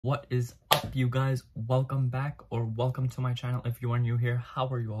What is up, you guys? Welcome back, or welcome to my channel if you are new here. How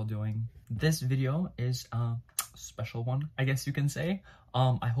are you all doing? This video is a special one, I guess you can say.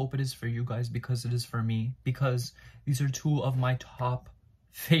 I hope it is for you guys because it is for me, because these are two of my top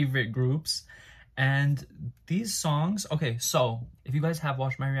favorite groups. And these songs, okay, so if you guys have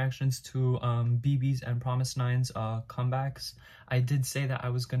watched my reactions to VIVIZ and Promisenain's comebacks, I did say that I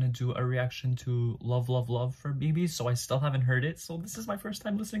was gonna do a reaction to Love Love Love for VIVIZ, so I still haven't heard it, so this is my first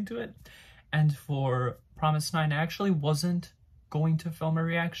time listening to it. And for Promisenain, I actually wasn't going to film a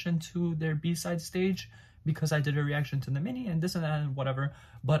reaction to their B-side stage because I did a reaction to the mini and this and that and whatever,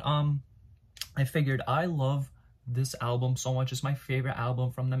 but I figured I love this album so much. It's my favorite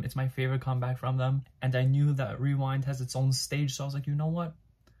album from them. It's my favorite comeback from them. And I knew that Rewind has its own stage, so I was like, you know what?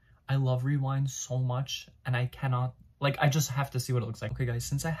 I love Rewind so much, and I cannot, like, I just have to see what it looks like. Okay, guys,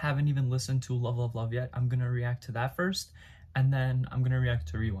 since I haven't even listened to Love Love Love yet, I'm gonna react to that first, and then I'm gonna react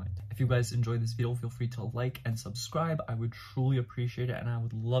to Rewind. If you guys enjoyed this video, feel free to like and subscribe. I would truly appreciate it, and I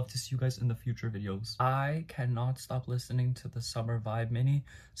would love to see you guys in the future videos. I cannot stop listening to the Summer Vibe mini,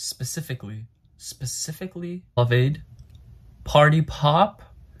 specifically Love Aid, Party Pop,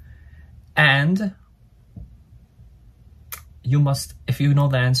 and you must, if you know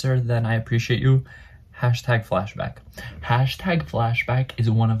the answer, then I appreciate you, #Flashback. #Flashback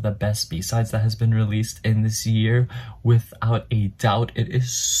is one of the best B-sides that has been released in this year, without a doubt. It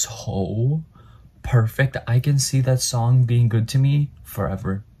is so perfect. I can see that song being good to me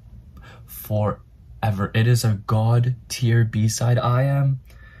forever. It is a god tier B-side.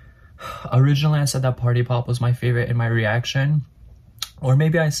 Originally I said that Party Pop was my favorite in my reaction, or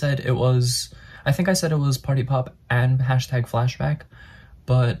maybe I said it was, I think I said it was Party Pop and #Flashback,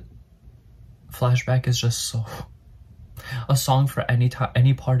 but Flashback is just so, a song for any time,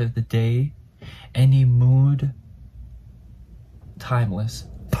 any part of the day, any mood, timeless,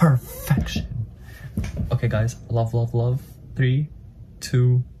 perfection. Okay guys, Love Love Love, 3,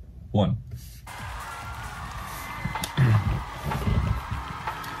 2, 1.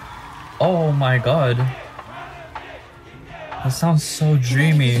 Oh my god, that sounds so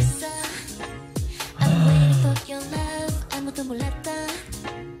dreamy.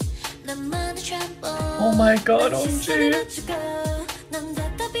 Oh my god, OMG.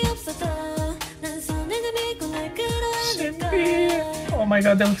 Oh my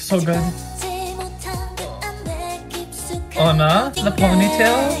god, that looks so good. Oh no, the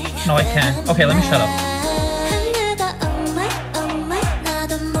ponytail? No, I can't. Okay, let me shut up.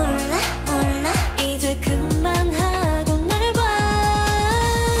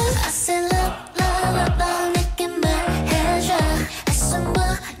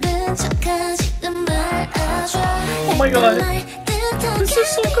 Oh my god, this is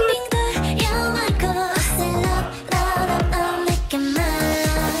so good.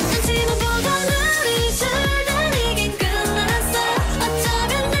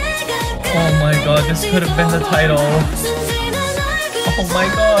 Oh my god, this could have been the title. Oh my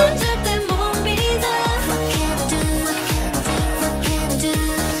god.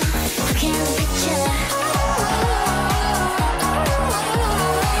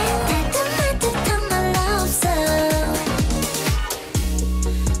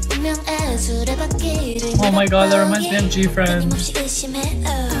 Oh my god, that reminds me of G-Friends.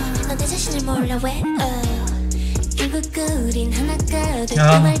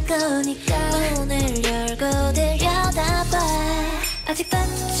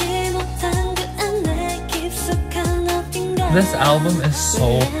 This album is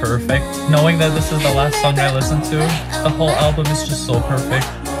so perfect. Knowing that this is the last song I listened to, the whole album is just so perfect.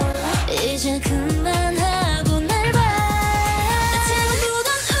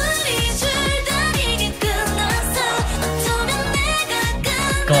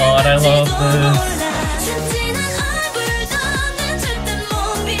 God, I love this.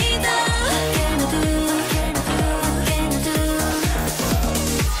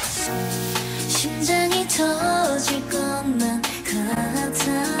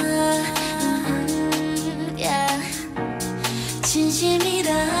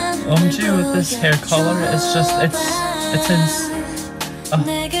 OMG with this hair color, it's just, it's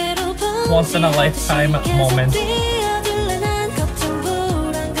once in a lifetime moment.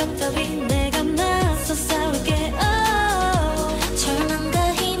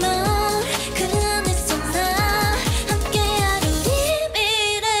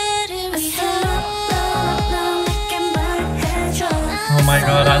 Oh my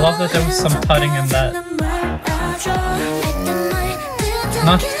god, I love that there was some tutting in that.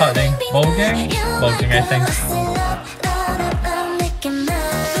 Not tutting, voguing? Voguing, I think.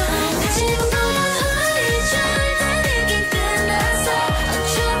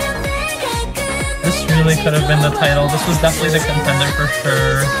 This really could have been the title. This was definitely the contender for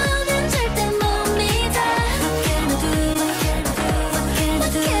sure.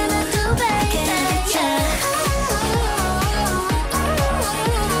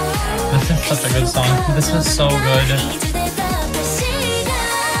 This is such a good song. This is so good.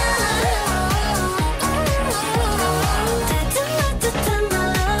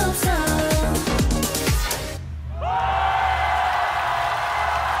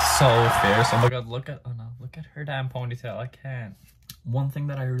 So fierce. Oh my god, look at her damn ponytail. I can't. One thing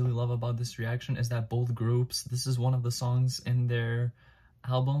that I really love about this reaction is that both groups, this is one of the songs in their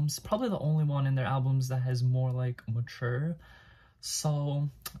albums, probably the only one in their albums that has more like mature. So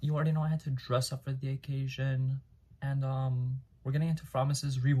you already know I had to dress up for the occasion, and we're getting into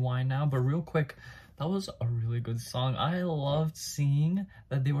Promise's Rewind now. But real quick, that was a really good song. I loved seeing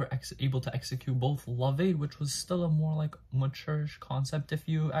that they were able to execute both Love It, which was still a more like mature-ish concept. If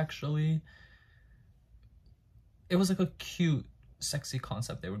you actually, it was like a cute, sexy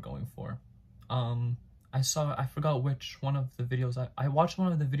concept they were going for. I forgot which one of the videos, I watched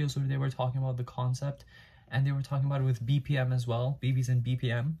one of the videos where they were talking about the concept, and they were talking about it with BPM as well, BBs and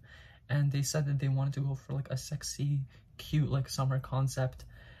BPM, and they said that they wanted to go for like a sexy, cute, like summer concept.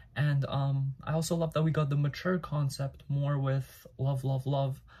 And I also love that we got the mature concept more with Love Love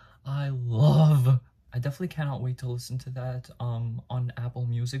Love. I definitely cannot wait to listen to that on Apple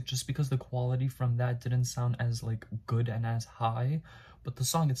Music, just because the quality from that didn't sound as like good and as high, but the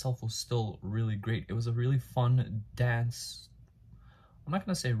song itself was still really great. It was a really fun dance. I'm not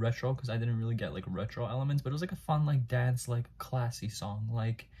gonna say retro because I didn't really get like retro elements, but it was like a fun like dance, like classy song.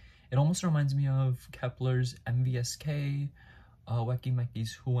 Like it almost reminds me of Kepler's MVSK, Weki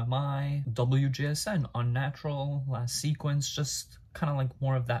Meki's Who Am I, WGSN, Unnatural, Last Sequence, just kind of like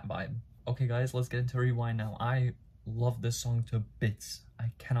more of that vibe. Okay guys, let's get into Rewind now. I love this song to bits.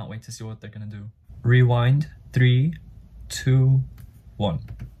 I cannot wait to see what they're gonna do. Rewind, 3, 2, 1.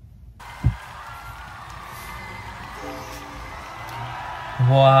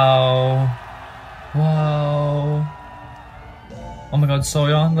 Wow. Wow. Oh my god,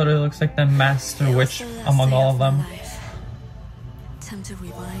 Soyeon literally looks like the master witch among all of them. Time to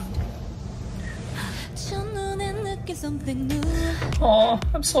rewind. Oh,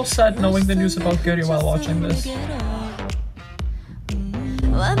 I'm so sad knowing the news about Gyuri while watching this.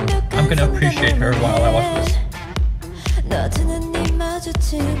 I'm gonna appreciate her while I watch this.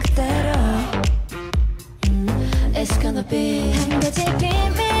 It's gonna be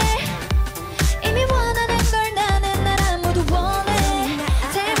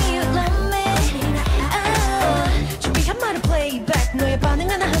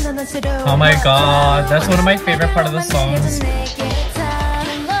oh my god, that's one of my favorite part of the songs.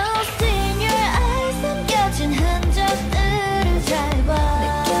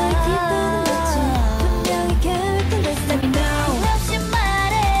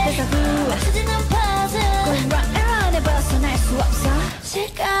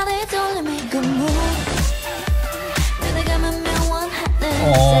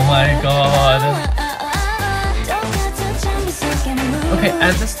 Oh my god. Okay,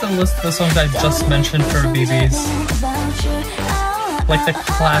 add this to the list of the songs I just mentioned for VIVIZ. Like the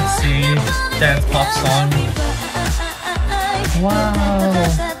classy dance pop song. Wow.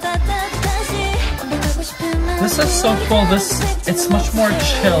 This is so cool. It's much more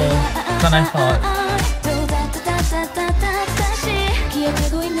chill than I thought.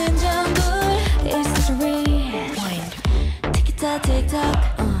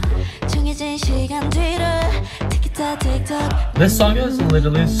 This song is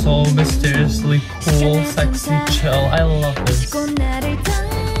literally so mysteriously cool, sexy, chill. I love this.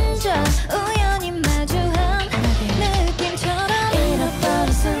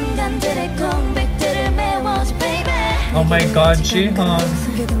 Oh my god, Jihan.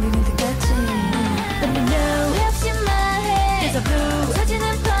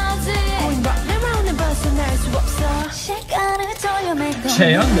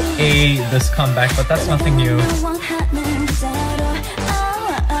 Chaeyoung ate this comeback, but that's nothing new.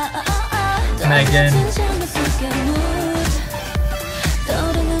 Megan.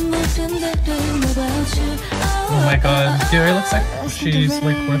 Oh my god, Gyuri looks like she's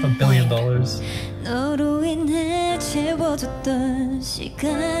like worth $1 billion.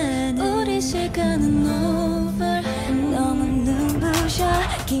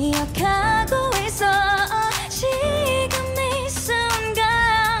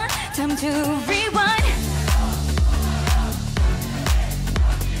 Time to rewind.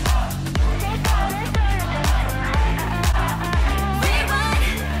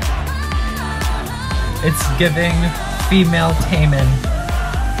 It's giving female Taemin.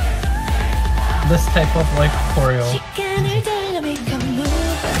 this type of like choreo. 시간을 달려 make a move.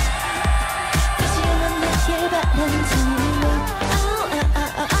 다시는 나의 바람 전부.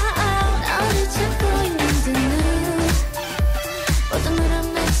 너를 찾고 있는 두 눈. 모든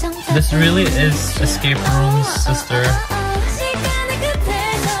노란만 상상. This really is Escape Room's sister.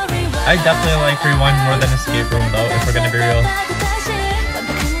 I definitely like Rewind more than Escape Room though, if we're gonna be real.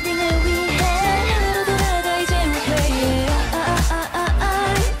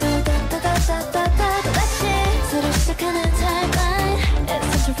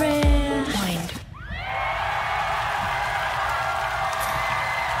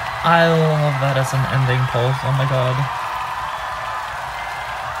 I love that as an ending pulse. Oh my god.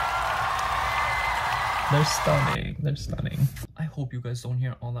 They're stunning. They're stunning. I hope you guys don't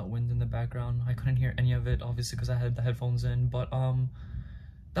hear all that wind in the background. I couldn't hear any of it, obviously, because I had the headphones in. But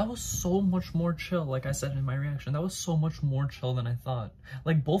that was so much more chill. Like I said in my reaction, that was so much more chill than I thought.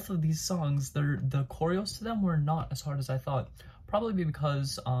 Like both of these songs, the choreos to them were not as hard as I thought. Probably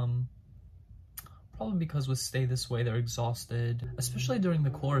because with Stay This Way, they're exhausted. Especially during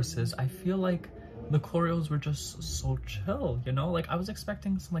the choruses, I feel like the choreos were just so chill, you know? Like I was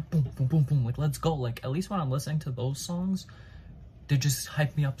expecting some like boom, boom, boom, boom, like let's go. Like at least when I'm listening to those songs, they just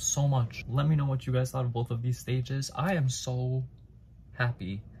hype me up so much. Let me know what you guys thought of both of these stages. I am so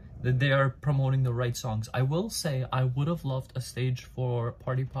happy that they are promoting the right songs. I will say I would have loved a stage for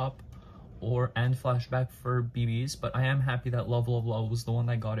Party Pop and Flashback for VIVIZ, but I am happy that Love Love Love was the one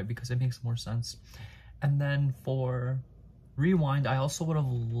that got it because it makes more sense. And then for Rewind, I also would have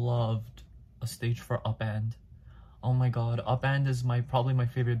loved a stage for Up And. Oh my god, Up And is probably my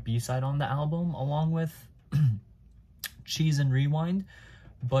favorite B-side on the album, along with Cheese and Rewind,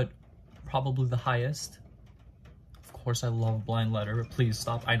 but probably the highest. Of course, I love Blind Letter. Please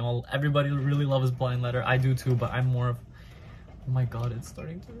stop. I know everybody really loves Blind Letter. I do too, but I'm more of... Oh my god, it's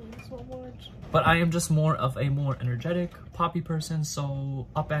starting to rain so much. But I am just more of a more energetic, poppy person, so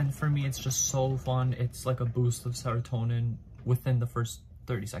Up And for me, it's just so fun. It's like a boost of serotonin within the first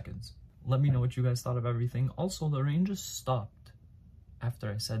 30 seconds. Let me know what you guys thought of everything. Also, the rain just stopped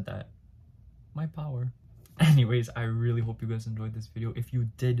after I said that. My power. Anyways, I really hope you guys enjoyed this video. If you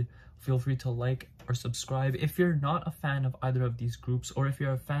did, feel free to like or subscribe. If you're not a fan of either of these groups, or if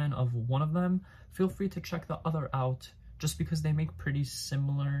you're a fan of one of them, feel free to check the other out. Just because they make pretty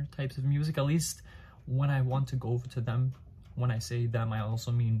similar types of music, at least when I want to go to them. When I say them, I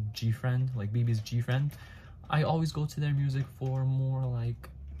also mean G-Friend, like VIVIZ G-Friend. I always go to their music for more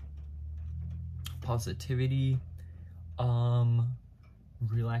like positivity,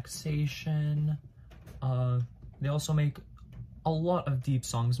 relaxation. They also make a lot of deep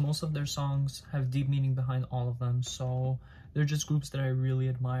songs. Most of their songs have deep meaning behind all of them, so they're just groups that I really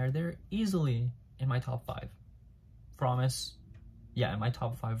admire. They're easily in my top 5. Promise, yeah, in my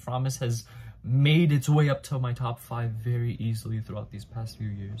top 5. Promise has made its way up to my top 5 very easily throughout these past few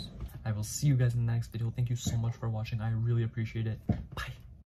years. I will see you guys in the next video. Thank you so much for watching. I really appreciate it. Bye.